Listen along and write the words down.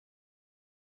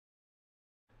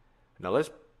Now let's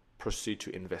proceed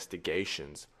to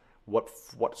investigations.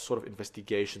 What sort of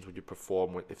investigations would you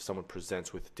perform if someone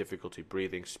presents with difficulty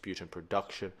breathing, sputum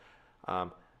production,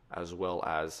 as well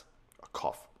as a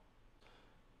cough?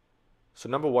 So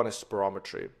number one is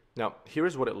spirometry. Now, here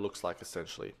is what it looks like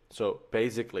essentially. So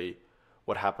basically,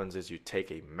 what happens is you take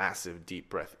a massive deep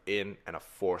breath in and a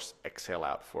forced exhale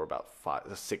out for about 5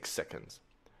 to 6 seconds.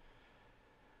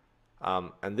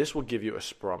 And this will give you a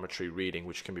spirometry reading,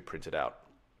 which can be printed out.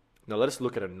 Now let us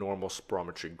look at a normal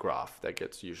spirometry graph that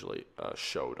gets usually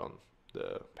showed on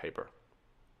the paper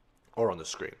or on the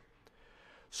screen.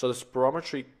 So the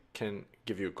spirometry can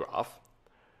give you a graph.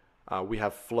 We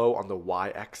have flow on the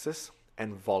y-axis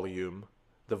and volume,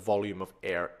 the volume of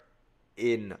air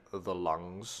in the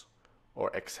lungs, or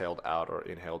exhaled out or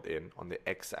inhaled in on the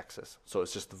x-axis. So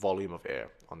it's just the volume of air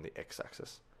on the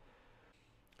x-axis.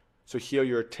 So here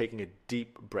you're taking a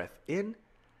deep breath in,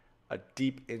 a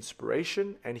deep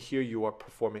inspiration, and here you are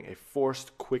performing a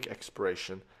forced quick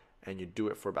expiration, and you do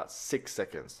it for about 6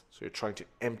 seconds. So you're trying to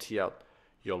empty out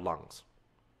your lungs.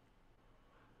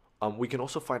 We can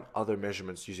also find other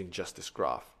measurements using just this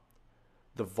graph.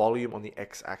 The volume on the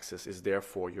x-axis is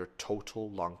therefore your total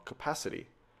lung capacity,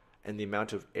 and the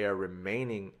amount of air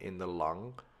remaining in the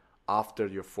lung after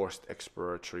your forced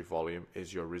expiratory volume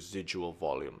is your residual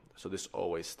volume. So this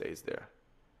always stays there.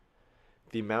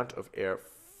 The amount of air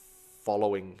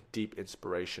following deep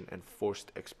inspiration and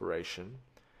forced expiration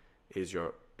is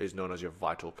known as your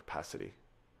vital capacity.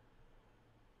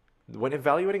 When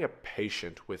evaluating a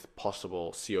patient with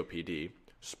possible COPD,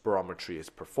 spirometry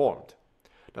is performed.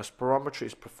 Now, spirometry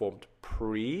is performed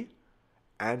pre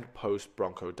and post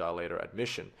bronchodilator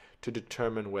admission to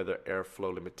determine whether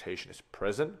airflow limitation is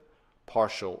present,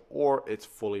 partial, or it's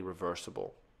fully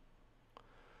reversible.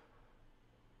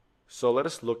 So let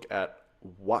us look at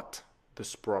what the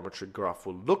spirometry graph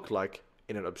will look like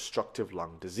in an obstructive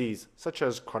lung disease, such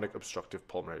as chronic obstructive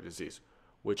pulmonary disease,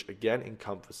 which again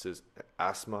encompasses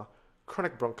asthma,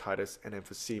 chronic bronchitis, and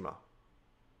emphysema.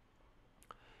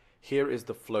 Here is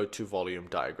the flow to volume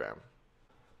diagram.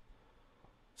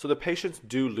 So the patients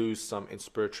do lose some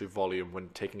inspiratory volume when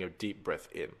taking a deep breath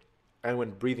in, and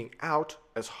when breathing out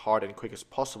as hard and quick as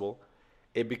possible,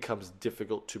 it becomes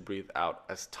difficult to breathe out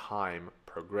as time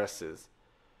progresses.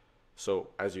 So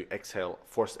as you exhale,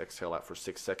 force exhale out for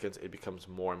 6 seconds, it becomes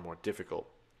more and more difficult.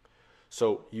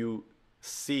 So you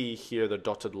see here the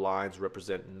dotted lines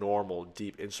represent normal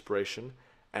deep inspiration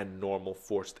and normal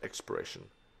forced expiration.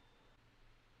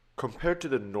 Compared to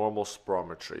the normal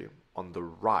spirometry on the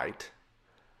right,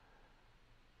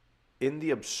 in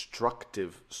the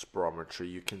obstructive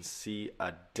spirometry, you can see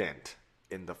a dent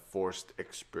in the forced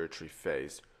expiratory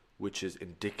phase, which is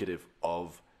indicative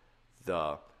of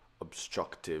the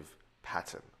obstructive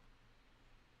pattern.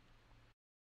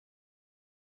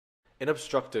 In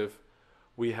obstructive,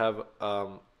 we have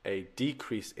a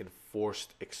decrease in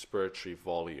forced expiratory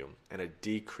volume and a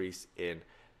decrease in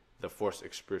the forced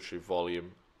expiratory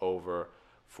volume over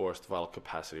forced vital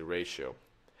capacity ratio.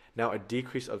 Now, a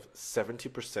decrease of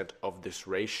 70% of this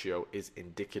ratio is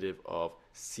indicative of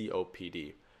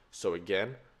COPD. So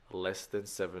again, less than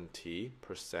 70%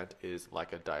 is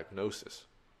like a diagnosis.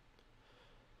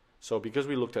 So because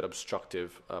we looked at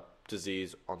obstructive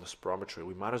disease on the spirometry,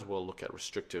 we might as well look at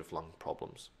restrictive lung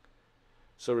problems.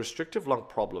 So restrictive lung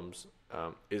problems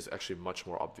is actually much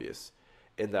more obvious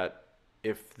in that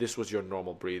if this was your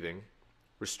normal breathing,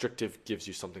 restrictive gives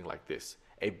you something like this,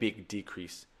 a big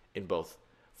decrease in both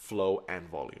flow and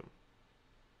volume.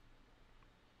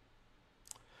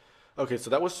 Okay, so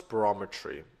that was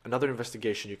spirometry. Another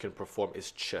investigation you can perform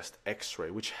is chest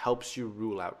x-ray, which helps you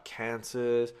rule out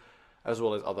cancers as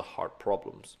well as other heart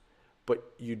problems. But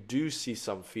you do see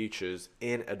some features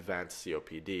in advanced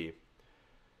COPD.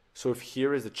 So if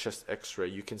here is the chest x-ray,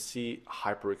 you can see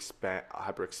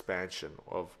hyperexpansion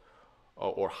of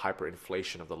or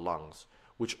hyperinflation of the lungs,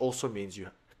 which also means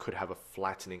you could have a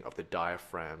flattening of the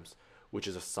diaphragms, which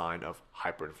is a sign of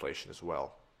hyperinflation as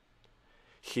well.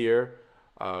 Here,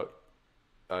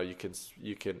 we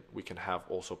can have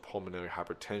also pulmonary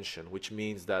hypertension, which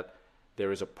means that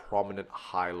there is a prominent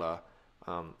hilar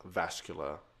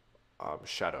vascular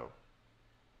shadow.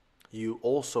 You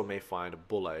also may find a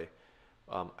bullae,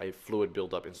 a fluid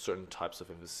buildup in certain types of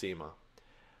emphysema.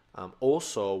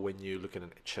 Also, when you look at a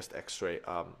chest x-ray,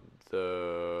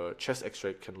 the chest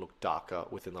x-ray can look darker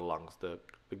within the lungs. The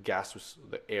gas,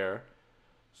 the air,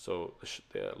 so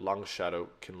the lung shadow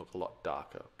can look a lot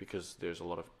darker because there's a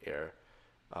lot of air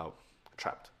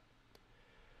trapped.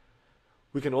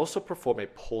 We can also perform a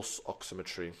pulse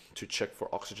oximetry to check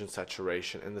for oxygen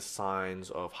saturation and the signs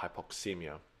of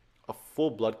hypoxemia. A full full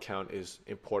blood count is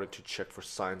important to check for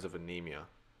signs of anemia.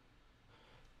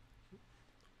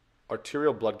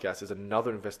 Arterial blood gas is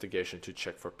another investigation to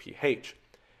check for pH.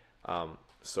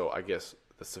 So I guess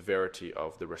the severity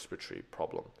of the respiratory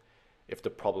problem. If the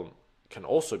problem can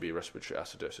also be respiratory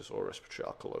acidosis or respiratory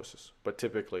alkalosis, but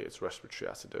typically it's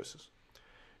respiratory acidosis.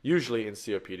 Usually in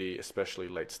COPD, especially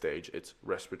late stage, it's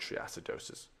respiratory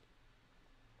acidosis.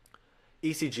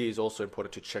 ECG is also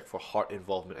important to check for heart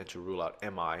involvement and to rule out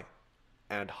MI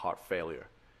and heart failure.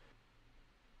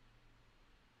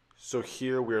 So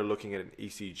here we are looking at an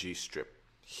ECG strip.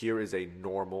 Here is a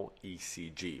normal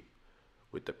ECG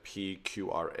with the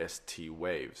PQRST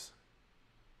waves.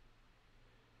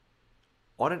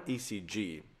 On an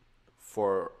ECG,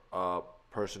 for a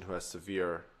person who has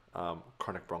severe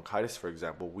chronic bronchitis, for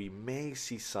example, we may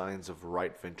see signs of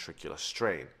right ventricular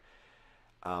strain.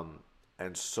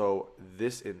 And so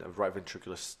this in a right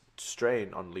ventricular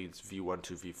strain on leads V1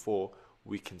 to V4,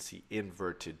 we can see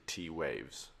inverted T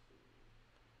waves.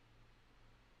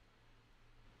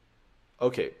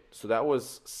 Okay, so that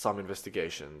was some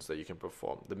investigations that you can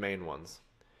perform, the main ones.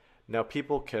 Now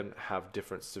people can have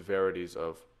different severities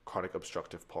of chronic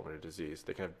obstructive pulmonary disease.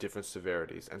 They can have different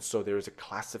severities, and so there is a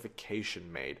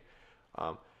classification made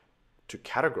to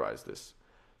categorize this.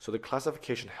 So the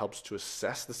classification helps to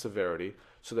assess the severity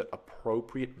so that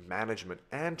appropriate management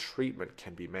and treatment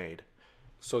can be made.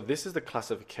 So this is the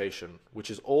classification,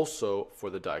 which is also for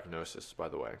the diagnosis, by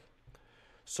the way.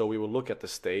 So we will look at the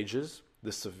stages,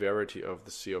 the severity of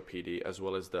the COPD, as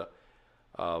well as the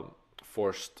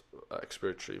forced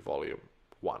expiratory volume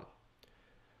 1.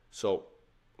 So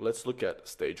let's look at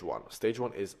stage 1. Stage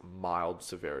 1 is mild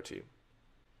severity.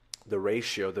 The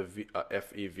ratio, the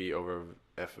FEV over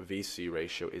FVC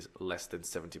ratio, is less than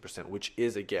 70%, which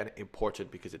is again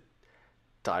important because it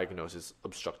diagnoses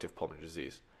obstructive pulmonary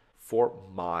disease. For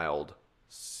mild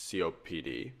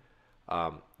COPD,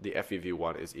 the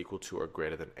FEV1 is equal to or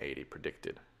greater than 80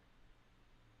 predicted.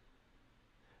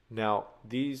 Now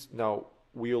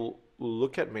we'll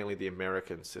look at mainly the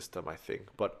American system, I think,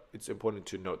 but it's important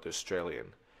to note the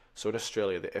Australian. So in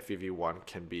Australia, the FEV1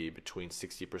 can be between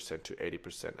 60% to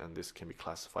 80%, and this can be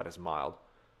classified as mild.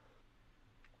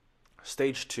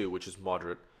 Stage 2, which is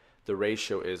moderate, the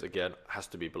ratio is, again, has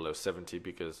to be below 70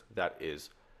 because that is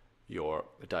your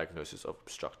diagnosis of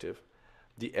obstructive.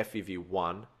 The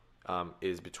FEV1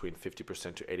 is between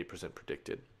 50% to 80%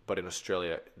 predicted, but in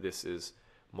Australia, this is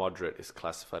moderate is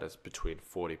classified as between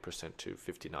 40% to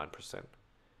 59%.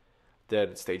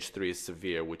 Then stage 3 is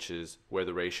severe, which is where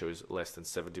the ratio is less than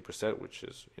 70%, which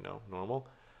is, normal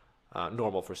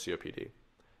for COPD.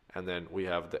 And then we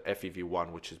have the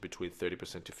FEV1, which is between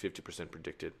 30% to 50%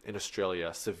 predicted. In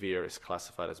Australia, severe is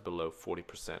classified as below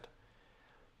 40%.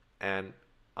 And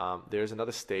there's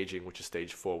another staging, which is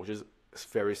stage 4, which is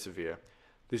very severe.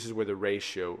 This is where the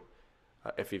ratio,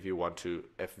 FEV1 to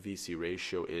FVC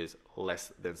ratio, is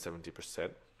less than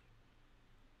 70%.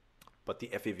 But the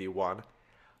FEV1,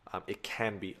 it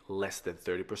can be less than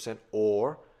 30%,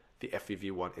 or the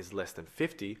FEV1 is less than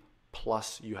 50,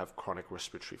 plus you have chronic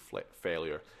respiratory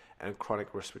failure. And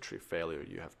chronic respiratory failure,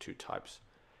 you have 2 types.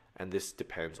 And this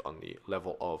depends on the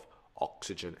level of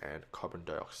oxygen and carbon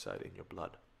dioxide in your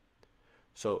blood.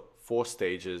 So 4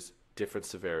 stages, different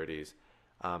severities,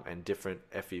 and different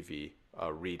FEV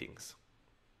readings.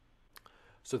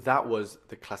 So that was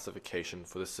the classification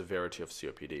for the severity of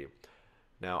COPD.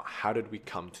 Now, how did we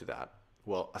come to that?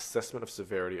 Well, assessment of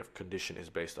severity of condition is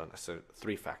based on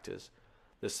 3 factors: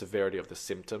 the severity of the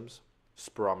symptoms,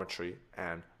 spirometry,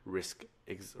 and risk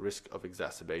of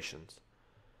exacerbations.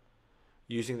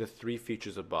 Using the 3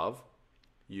 features above,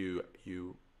 you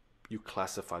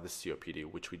classify the COPD,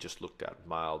 which we just looked at: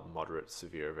 mild, moderate,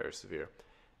 severe, very severe.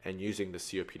 And using the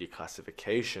COPD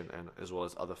classification and as well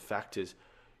as other factors,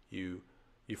 you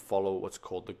follow what's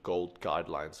called the GOLD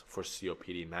guidelines for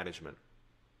COPD management.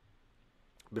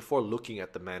 Before looking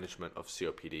at the management of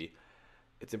COPD,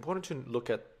 it's important to look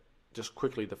at just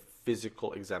quickly the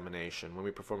physical examination. When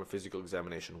we perform a physical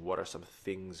examination, what are some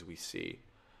things we see?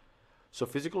 So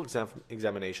physical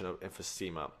examination of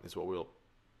emphysema is what we'll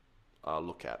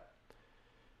look at.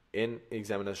 In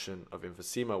examination of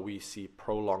emphysema, we see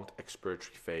prolonged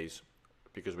expiratory phase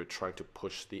because we're trying to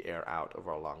push the air out of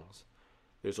our lungs.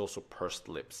 There's also pursed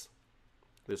lips.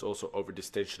 There's also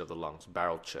overdistension of the lungs,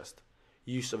 barrel chest,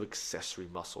 use of accessory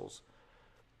muscles.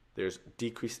 There's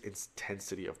decreased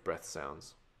intensity of breath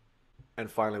sounds. And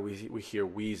finally, we hear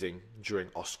wheezing during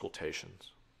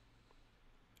auscultations.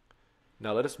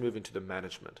 Now let us move into the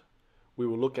management. We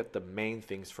will look at the main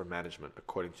things for management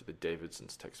according to the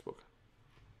Davidson's textbook.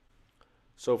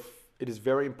 So it is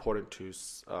very important to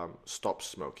stop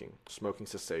smoking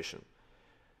cessation.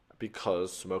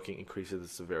 because smoking increases the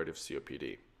severity of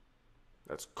COPD.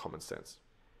 That's common sense.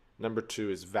 Number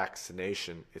 2 is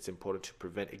vaccination. It's important to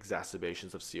prevent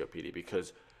exacerbations of COPD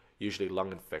because usually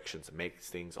lung infections make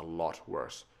things a lot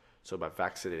worse. So by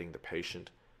vaccinating the patient,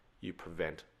 you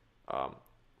prevent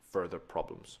further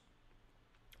problems.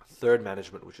 Third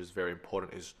management, which is very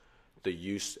important, is the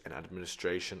use and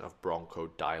administration of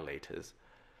bronchodilators.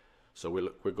 So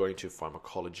we're going to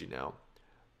pharmacology now.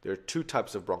 There are 2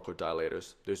 types of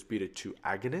bronchodilators. There's beta 2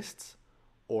 agonists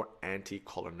or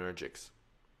anticholinergics.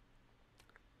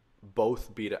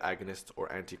 Both beta agonists or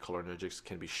anticholinergics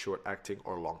can be short-acting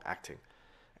or long-acting,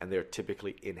 and they're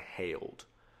typically inhaled.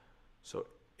 So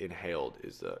inhaled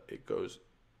is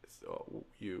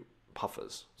you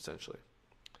puffers essentially.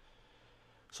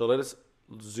 So let us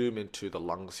zoom into the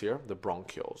lungs here, the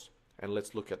bronchioles, and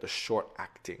let's look at the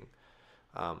short-acting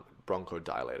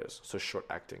bronchodilators. So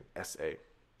short-acting SA.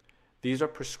 These are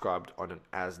prescribed on an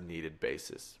as-needed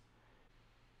basis.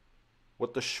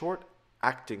 What the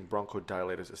short-acting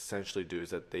bronchodilators essentially do is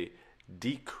that they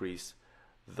decrease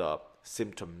the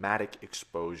symptomatic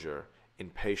exposure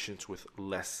in patients with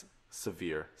less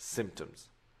severe symptoms.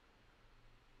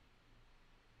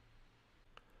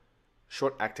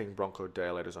 Short-acting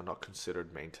bronchodilators are not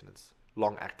considered maintenance.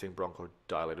 Long-acting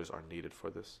bronchodilators are needed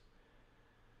for this.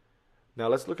 Now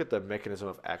let's look at the mechanism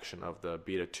of action of the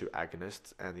beta 2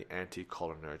 agonists and the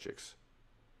anticholinergics.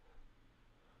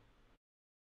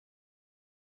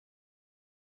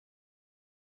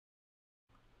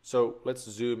 So let's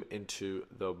zoom into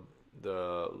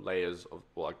the layers of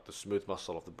like the smooth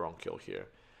muscle of the bronchiole here.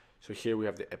 So here we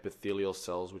have the epithelial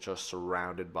cells which are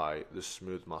surrounded by the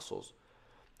smooth muscles.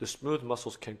 The smooth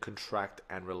muscles can contract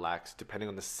and relax depending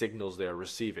on the signals they are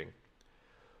receiving.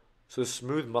 So the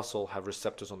smooth muscle have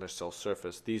receptors on their cell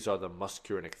surface. These are the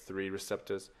muscarinic 3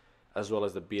 receptors as well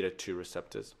as the beta 2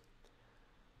 receptors.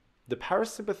 The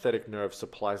parasympathetic nerve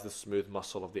supplies the smooth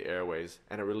muscle of the airways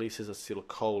and it releases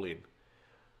acetylcholine.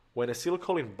 When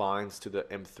acetylcholine binds to the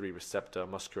M3 receptor,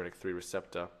 muscarinic 3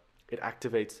 receptor, it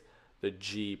activates the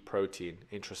G protein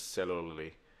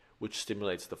intracellularly, which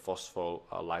stimulates the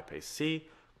phospholipase C,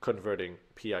 converting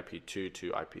PIP2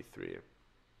 to IP3.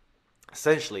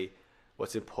 Essentially,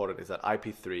 what's important is that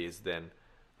IP3 is then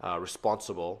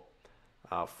responsible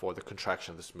for the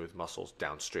contraction of the smooth muscles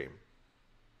downstream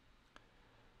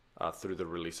through the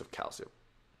release of calcium.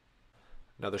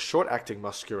 Now, the short-acting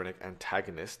muscarinic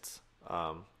antagonists,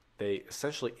 they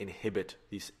essentially inhibit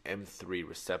these M3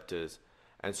 receptors.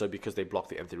 And so because they block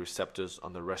the M3 receptors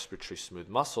on the respiratory smooth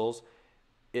muscles,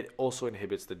 it also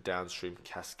inhibits the downstream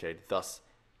cascade, thus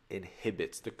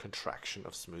inhibits the contraction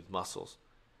of smooth muscles.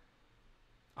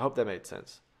 I hope that made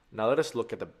sense. Now let us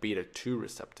look at the beta 2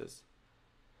 receptors.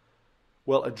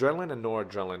 Well, adrenaline and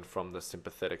noradrenaline from the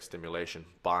sympathetic stimulation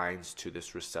binds to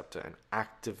this receptor and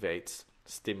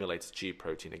stimulates G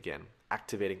protein again,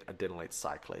 activating adenylate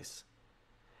cyclase.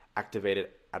 Activated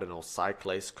adenyl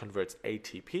cyclase converts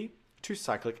ATP to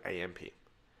cyclic AMP.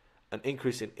 An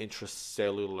increase in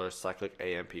intracellular cyclic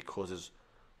AMP causes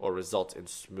or results in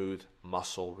smooth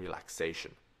muscle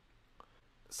relaxation.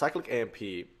 Cyclic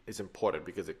AMP is important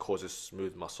because it causes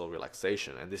smooth muscle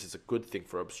relaxation, and this is a good thing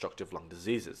for obstructive lung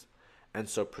diseases. And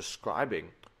so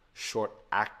prescribing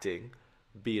short-acting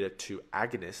beta 2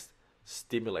 agonist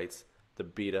stimulates the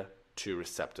beta 2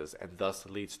 receptors and thus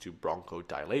leads to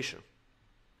bronchodilation.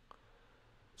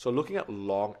 So looking at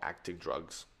long-acting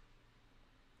drugs.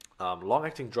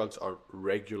 Long-acting drugs are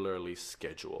regularly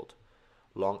scheduled.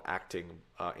 Long-acting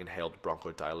inhaled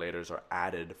bronchodilators are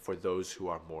added for those who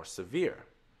are more severe.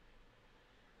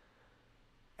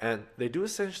 And they do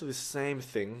essentially the same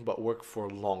thing but work for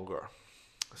longer,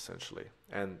 essentially.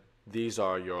 And these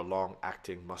are your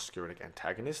long-acting muscarinic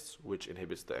antagonists, which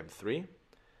inhibits the M3,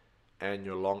 and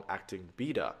your long-acting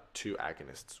beta 2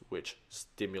 agonists, which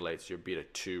stimulates your beta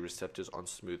 2 receptors on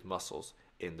smooth muscles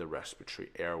in the respiratory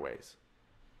airways.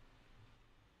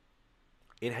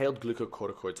 Inhaled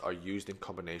glucocorticoids are used in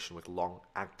combination with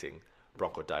long-acting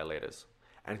bronchodilators,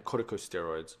 and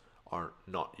corticosteroids are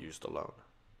not used alone.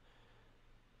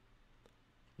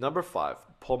 Number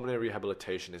 5, pulmonary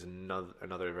rehabilitation is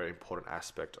another very important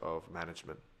aspect of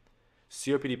management.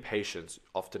 COPD patients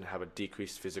often have a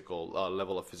decreased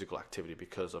level of physical activity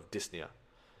because of dyspnea.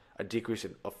 A decrease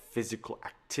of physical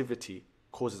activity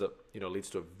leads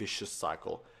to a vicious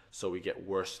cycle, so we get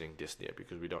worsening dyspnea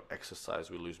because we don't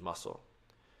exercise, we lose muscle.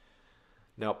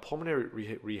 Now,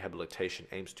 pulmonary rehabilitation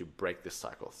aims to break this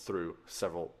cycle through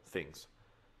several things.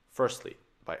 Firstly,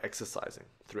 by exercising,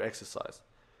 through exercise.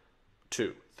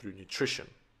 2, through nutrition,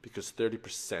 because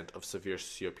 30% of severe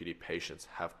COPD patients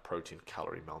have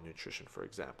protein-calorie malnutrition, for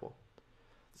example.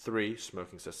 3,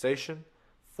 smoking cessation.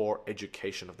 4,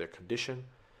 education of their condition.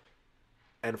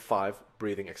 And 5,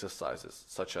 breathing exercises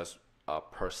such as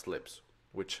pursed lips,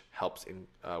 which helps in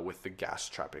with the gas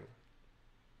trapping.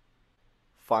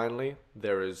 Finally,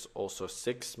 there is also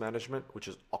 6 management, which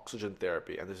is oxygen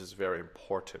therapy, and this is very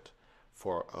important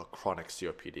for a chronic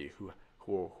COPD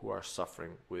who are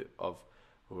suffering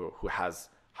who has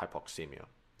hypoxemia.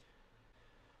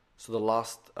 So the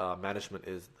last management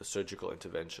is the surgical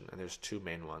intervention, and there's 2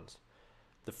 main ones.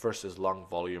 The first is lung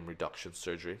volume reduction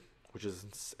surgery, which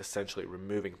is essentially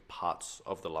removing parts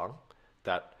of the lung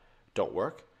that don't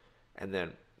work. And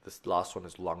then this last one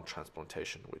is lung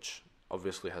transplantation, which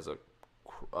obviously has a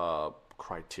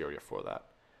criteria for that.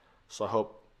 So I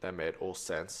hope that made all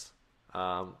sense.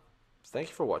 Thank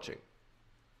you for watching.